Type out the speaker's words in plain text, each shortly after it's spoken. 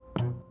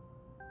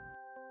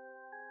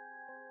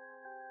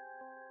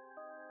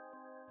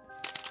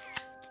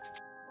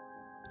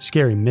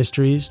Scary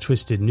mysteries,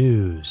 twisted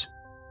news,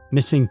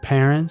 missing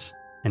parents,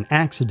 an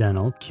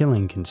accidental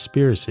killing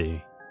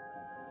conspiracy.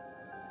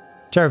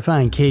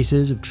 Terrifying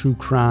cases of true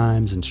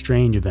crimes and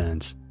strange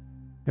events.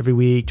 Every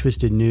week,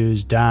 Twisted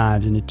News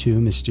dives into two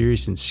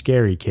mysterious and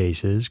scary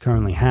cases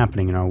currently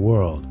happening in our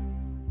world.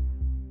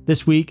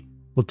 This week,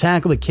 we'll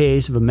tackle the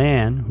case of a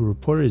man who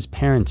reported his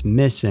parents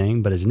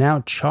missing but is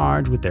now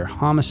charged with their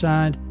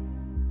homicide,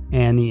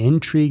 and the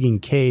intriguing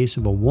case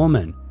of a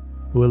woman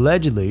who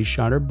allegedly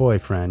shot her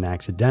boyfriend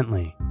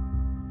accidentally.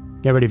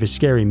 Get ready for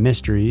Scary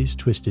Mysteries,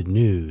 Twisted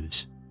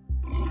News.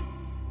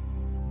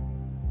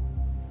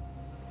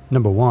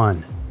 Number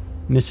 1.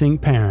 Missing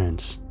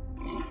parents.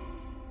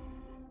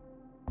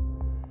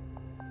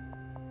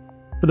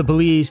 For the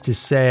police to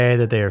say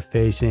that they are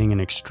facing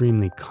an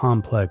extremely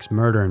complex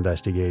murder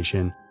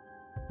investigation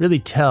really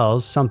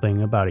tells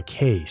something about a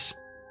case.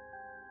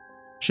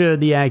 Should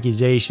the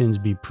accusations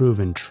be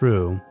proven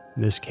true,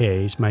 this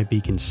case might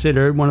be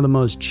considered one of the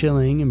most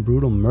chilling and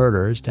brutal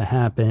murders to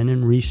happen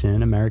in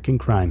recent American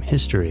crime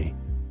history.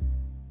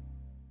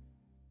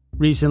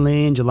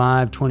 Recently, in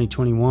July of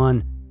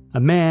 2021, a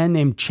man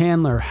named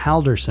Chandler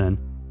Halderson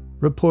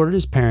reported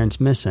his parents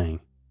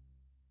missing.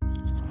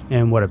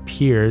 In what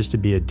appears to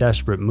be a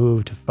desperate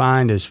move to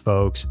find his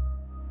folks,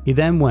 he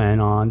then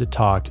went on to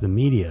talk to the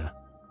media.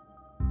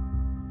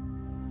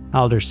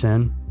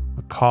 Halderson,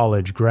 a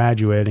college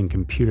graduate in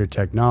computer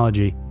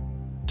technology,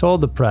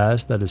 told the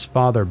press that his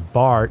father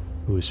Bart,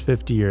 who was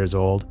 50 years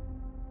old,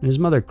 and his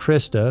mother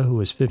Krista, who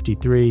was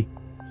 53,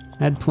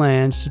 had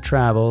plans to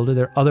travel to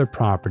their other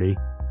property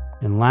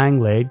in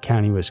Langlade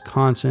County,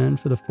 Wisconsin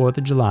for the 4th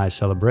of July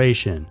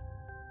celebration.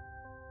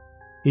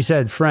 He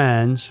said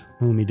friends,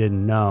 whom he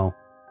didn't know,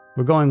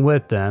 were going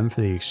with them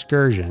for the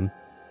excursion.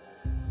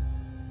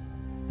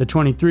 The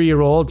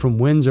 23-year-old from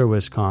Windsor,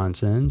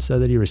 Wisconsin, said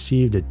that he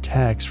received a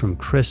text from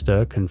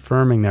Krista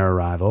confirming their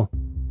arrival.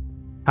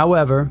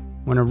 However,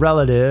 when a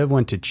relative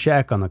went to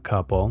check on the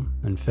couple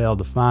and failed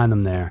to find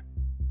them there,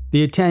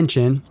 the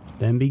attention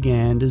then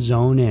began to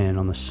zone in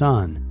on the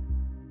son.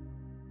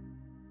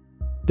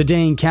 The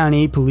Dane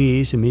County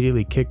Police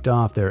immediately kicked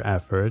off their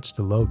efforts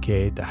to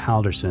locate the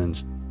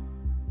Haldersons.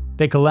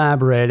 They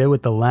collaborated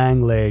with the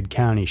Langlade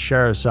County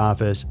Sheriff's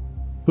Office,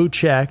 who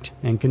checked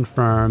and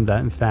confirmed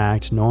that in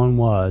fact no one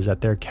was at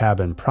their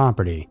cabin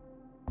property.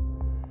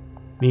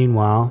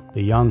 Meanwhile,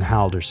 the young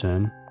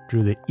Halderson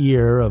drew the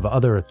ear of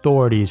other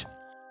authorities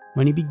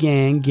when he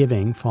began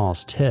giving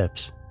false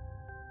tips.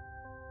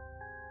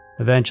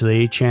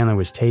 Eventually, Chandler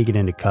was taken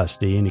into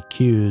custody and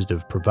accused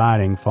of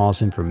providing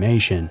false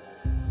information.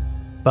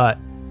 But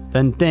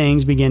then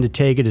things began to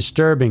take a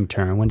disturbing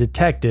turn when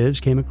detectives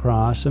came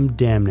across some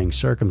damning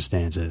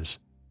circumstances.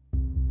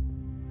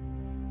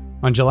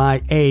 On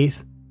July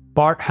 8th,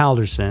 Bart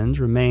Halderson's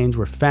remains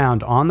were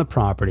found on the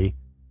property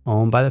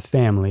owned by the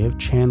family of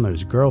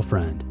Chandler's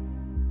girlfriend.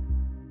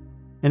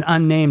 An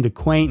unnamed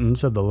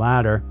acquaintance of the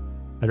latter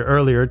had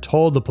earlier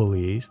told the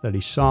police that he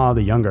saw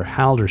the younger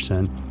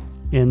Halderson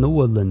in the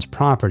Woodlands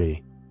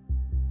property.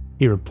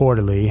 He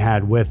reportedly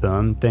had with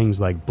him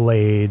things like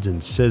blades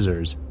and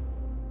scissors.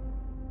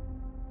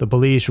 The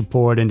police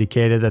report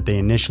indicated that they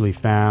initially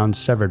found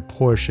severed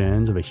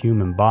portions of a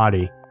human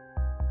body.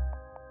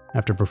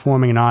 After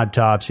performing an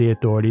autopsy,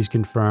 authorities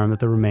confirmed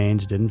that the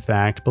remains did in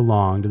fact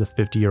belong to the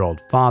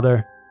 50-year-old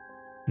father,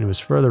 and it was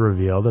further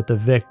revealed that the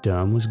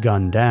victim was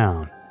gunned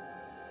down.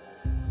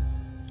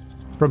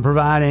 From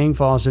providing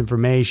false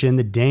information,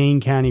 the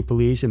Dane County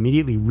Police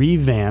immediately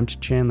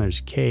revamped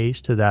Chandler's case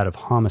to that of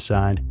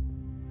homicide.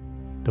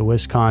 The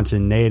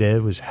Wisconsin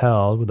native was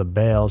held with a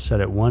bail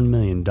set at $1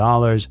 million,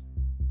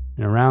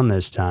 and around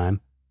this time,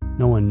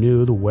 no one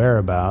knew the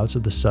whereabouts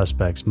of the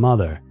suspect's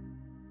mother.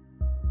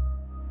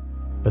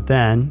 But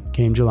then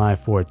came July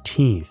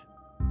 14th.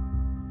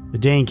 The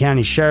Dane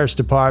County Sheriff's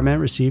Department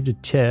received a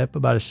tip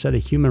about a set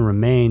of human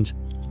remains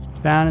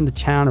found in the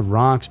town of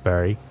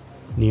Roxbury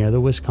near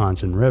the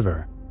Wisconsin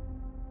River.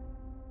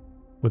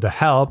 With the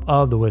help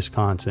of the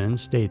Wisconsin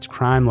State's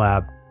Crime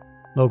Lab,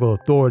 local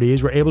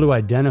authorities were able to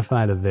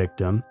identify the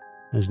victim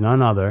as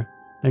none other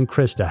than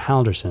Krista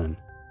Halderson.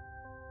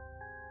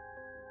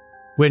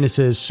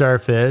 Witnesses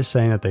surfaced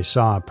saying that they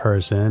saw a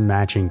person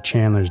matching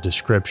Chandler's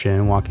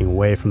description walking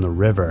away from the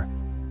river.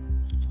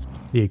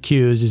 The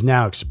accused is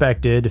now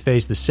expected to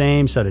face the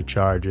same set of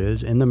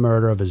charges in the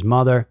murder of his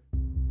mother,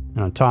 and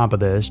on top of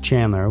this,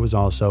 Chandler was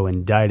also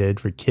indicted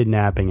for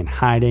kidnapping and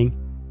hiding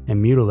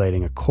and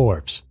mutilating a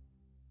corpse.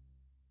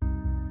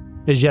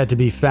 It is yet to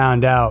be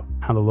found out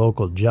how the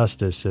local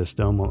justice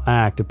system will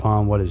act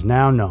upon what is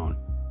now known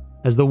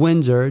as the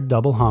Windsor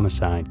double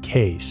homicide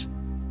case.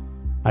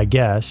 I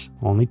guess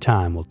only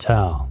time will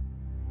tell.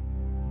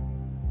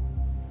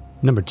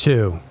 Number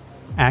 2.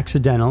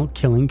 Accidental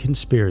killing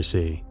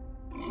conspiracy.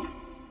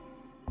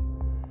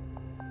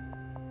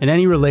 In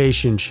any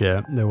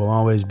relationship, there will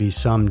always be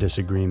some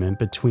disagreement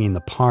between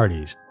the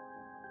parties.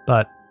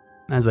 But,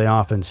 as they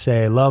often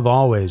say, love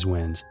always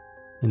wins,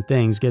 and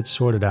things get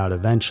sorted out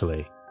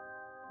eventually.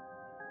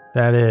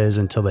 That is,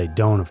 until they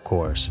don't, of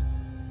course.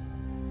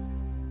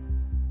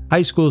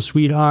 High school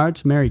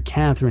sweethearts Mary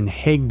Catherine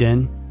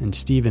Higdon and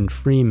Stephen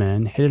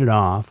Freeman hit it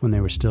off when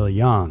they were still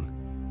young.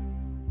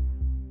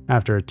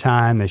 After a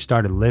time, they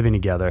started living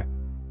together.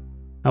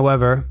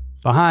 However,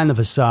 behind the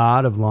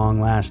facade of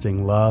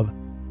long-lasting love,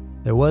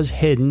 there was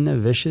hidden a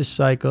vicious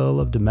cycle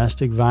of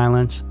domestic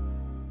violence,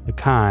 the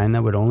kind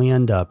that would only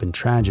end up in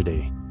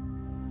tragedy.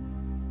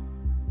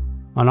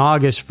 On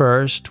August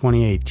 1st,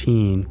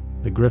 2018,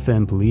 the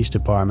Griffin Police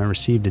Department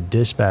received a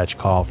dispatch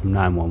call from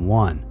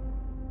 911.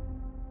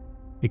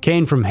 It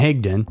came from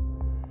Higdon,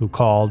 who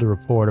called to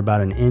report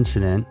about an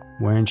incident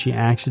wherein she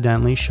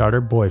accidentally shot her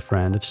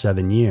boyfriend of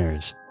 7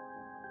 years.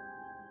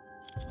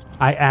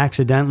 "I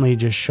accidentally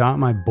just shot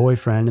my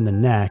boyfriend in the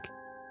neck,"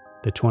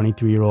 the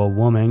 23-year-old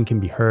woman can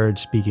be heard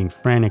speaking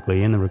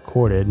frantically in the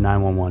recorded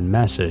 911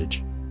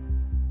 message.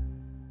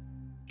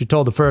 She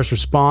told the first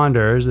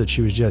responders that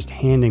she was just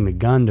handing the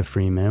gun to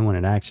Freeman when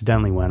it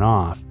accidentally went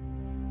off.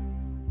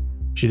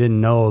 She didn't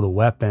know the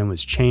weapon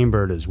was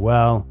chambered as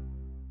well,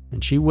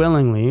 and she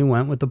willingly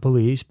went with the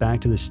police back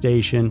to the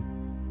station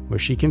where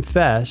she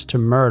confessed to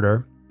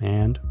murder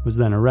and was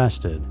then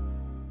arrested.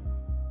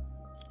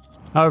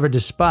 However,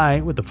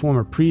 despite what the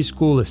former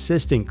preschool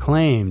assistant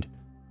claimed,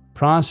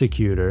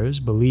 prosecutors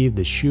believed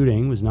the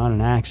shooting was not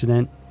an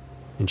accident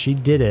and she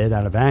did it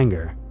out of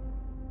anger.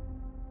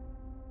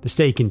 The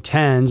state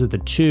contends that the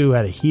two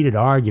had a heated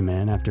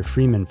argument after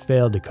Freeman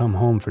failed to come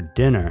home for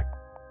dinner.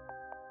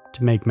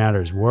 To make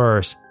matters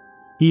worse,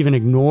 he even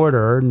ignored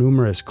her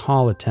numerous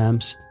call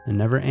attempts and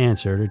never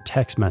answered her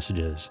text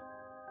messages.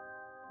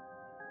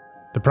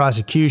 The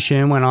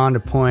prosecution went on to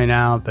point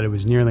out that it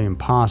was nearly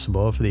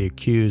impossible for the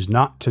accused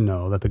not to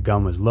know that the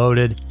gun was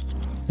loaded,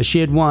 as she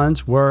had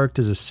once worked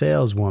as a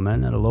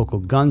saleswoman at a local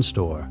gun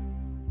store.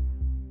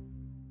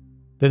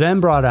 They then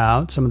brought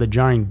out some of the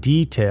jarring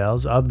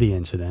details of the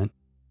incident.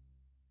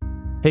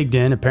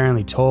 Higdon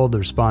apparently told the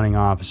responding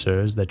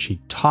officers that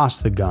she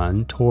tossed the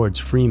gun towards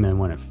Freeman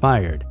when it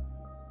fired.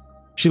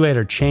 She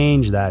later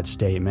changed that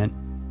statement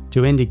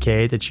to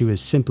indicate that she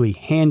was simply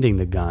handing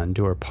the gun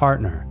to her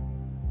partner.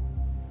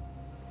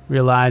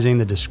 Realizing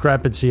the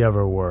discrepancy of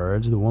her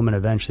words, the woman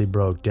eventually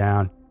broke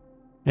down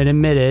and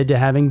admitted to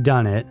having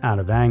done it out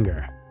of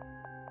anger.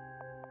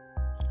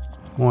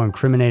 More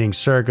incriminating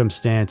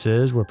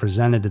circumstances were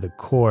presented to the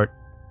court,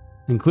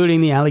 including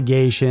the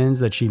allegations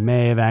that she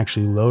may have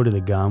actually loaded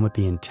the gun with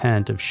the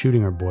intent of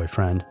shooting her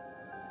boyfriend.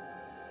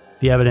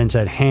 The evidence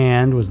at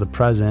hand was the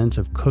presence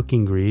of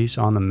cooking grease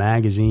on the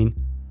magazine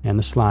and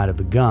the slide of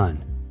the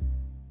gun.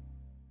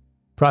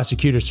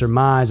 Prosecutors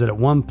surmised that at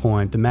one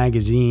point the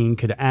magazine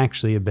could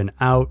actually have been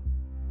out,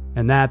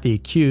 and that the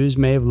accused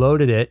may have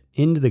loaded it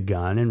into the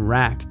gun and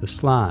racked the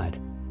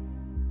slide.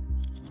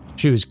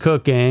 She was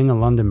cooking a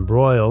London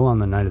broil on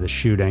the night of the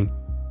shooting.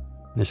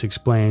 This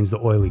explains the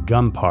oily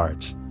gun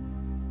parts.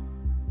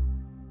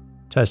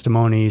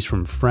 Testimonies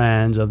from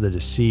friends of the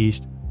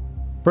deceased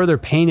further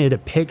painted a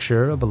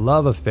picture of a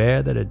love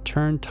affair that had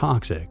turned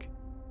toxic.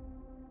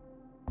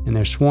 In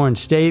their sworn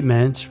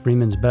statements,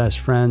 Freeman's best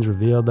friends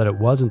revealed that it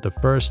wasn't the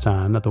first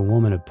time that the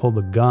woman had pulled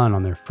the gun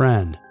on their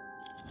friend.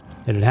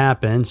 It had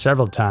happened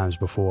several times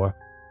before,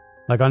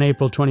 like on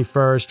April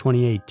 21st,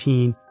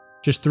 2018,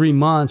 just 3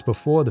 months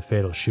before the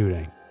fatal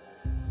shooting.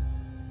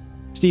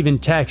 Stephen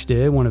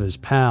texted one of his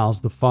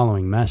pals the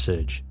following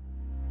message.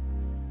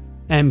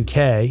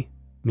 "MK,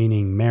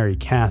 meaning Mary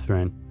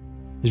Catherine,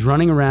 is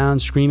running around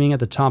screaming at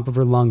the top of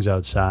her lungs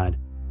outside,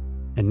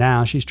 and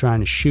now she's trying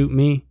to shoot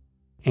me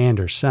and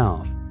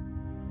herself."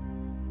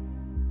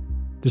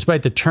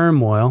 Despite the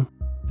turmoil,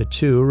 the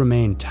two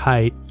remained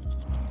tight,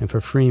 and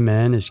for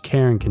Freeman, his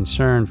care and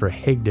concern for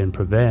Higdon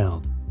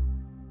prevailed.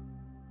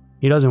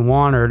 "He doesn't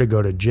want her to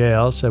go to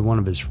jail," said one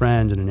of his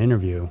friends in an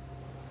interview.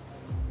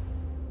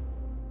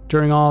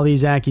 During all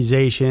these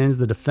accusations,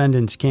 the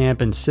defendant's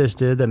camp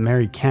insisted that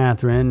Mary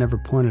Catherine never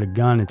pointed a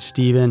gun at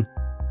Stephen,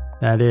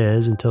 that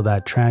is, until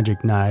that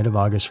tragic night of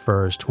August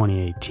 1st,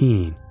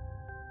 2018.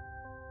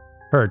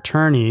 Her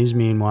attorneys,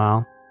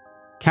 meanwhile,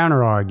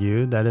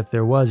 counter-argued that if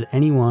there was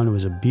anyone who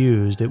was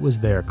abused, it was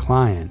their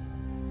client.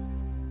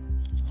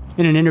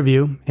 In an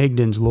interview,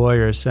 Higdon's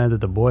lawyer said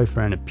that the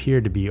boyfriend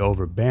appeared to be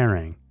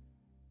overbearing,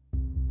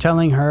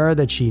 telling her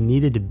that she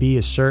needed to be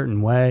a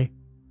certain way,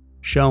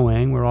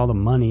 showing where all the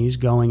money's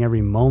going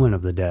every moment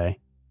of the day,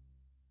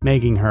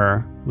 making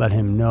her let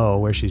him know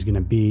where she's going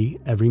to be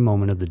every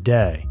moment of the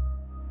day.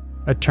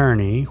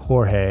 Attorney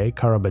Jorge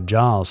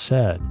Carabajal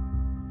said.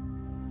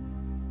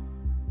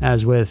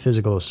 As with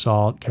physical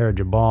assault,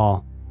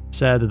 Carabajal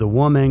said that the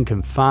woman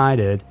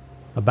confided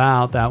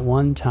about that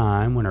one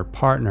time when her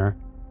partner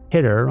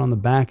hit her on the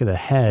back of the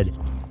head,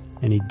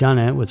 and he'd done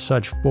it with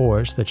such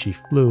force that she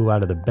flew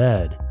out of the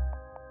bed.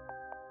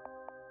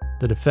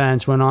 The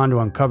defense went on to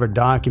uncover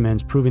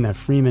documents proving that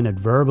Freeman had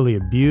verbally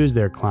abused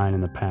their client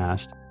in the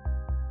past.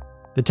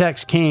 The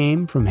text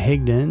came from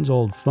Higdon's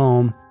old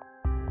phone.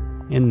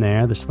 In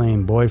there, the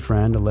slain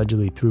boyfriend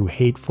allegedly threw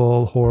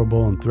hateful,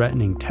 horrible, and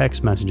threatening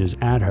text messages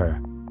at her.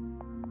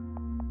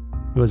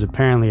 He was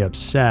apparently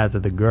upset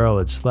that the girl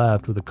had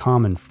slept with a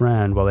common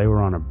friend while they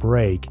were on a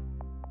break.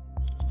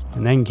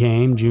 And then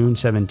came June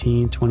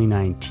 17,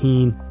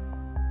 2019,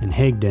 and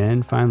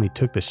Higdon finally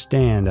took the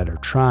stand at her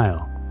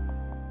trial.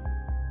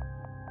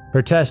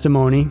 Her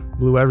testimony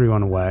blew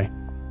everyone away.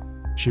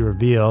 She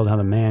revealed how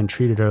the man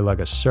treated her like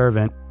a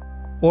servant,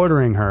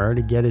 ordering her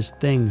to get his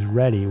things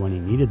ready when he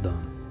needed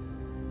them.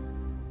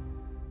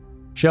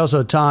 She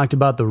also talked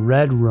about the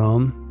Red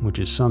Room, which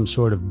is some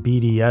sort of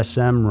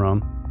BDSM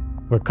room,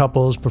 where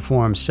couples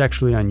perform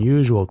sexually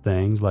unusual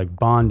things like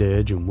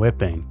bondage and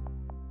whipping.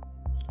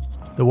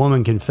 The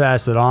woman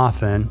confessed that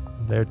often,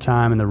 their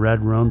time in the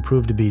Red Room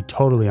proved to be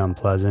totally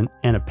unpleasant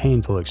and a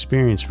painful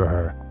experience for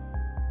her.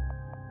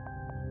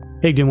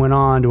 Higdon went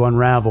on to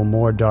unravel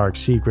more dark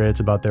secrets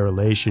about their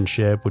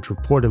relationship, which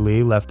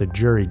reportedly left the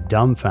jury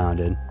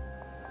dumbfounded.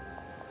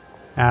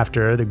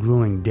 After the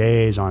grueling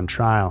days on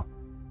trial,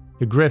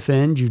 the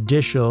Griffin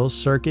Judicial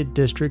Circuit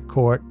District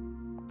Court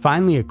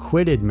finally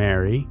acquitted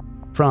Mary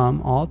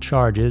from all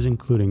charges,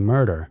 including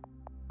murder.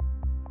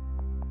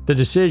 The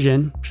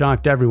decision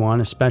shocked everyone,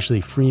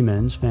 especially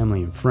Freeman's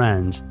family and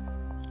friends.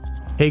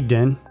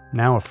 Higdon,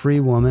 now a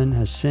free woman,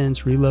 has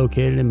since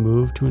relocated and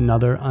moved to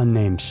another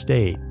unnamed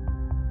state.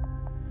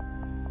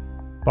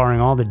 Barring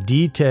all the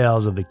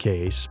details of the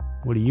case,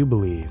 what do you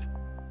believe?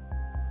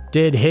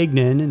 Did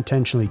Higdon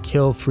intentionally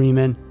kill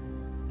Freeman?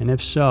 And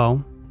if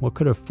so, what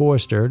could have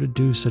forced her to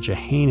do such a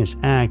heinous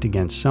act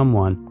against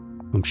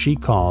someone whom she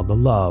called the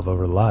love of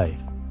her life?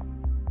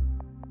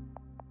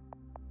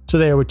 So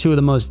there were two of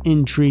the most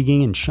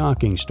intriguing and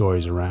shocking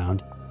stories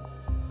around.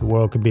 The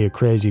world could be a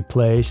crazy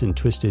place, and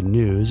Twisted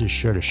News is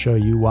sure to show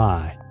you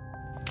why.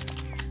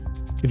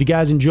 If you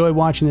guys enjoyed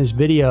watching this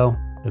video,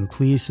 then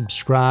please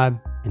subscribe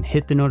and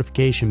hit the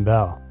notification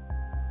bell.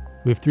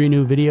 We have 3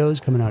 new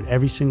videos coming out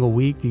every single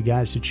week for you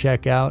guys to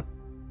check out.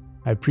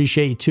 I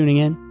appreciate you tuning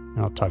in,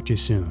 and I'll talk to you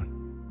soon.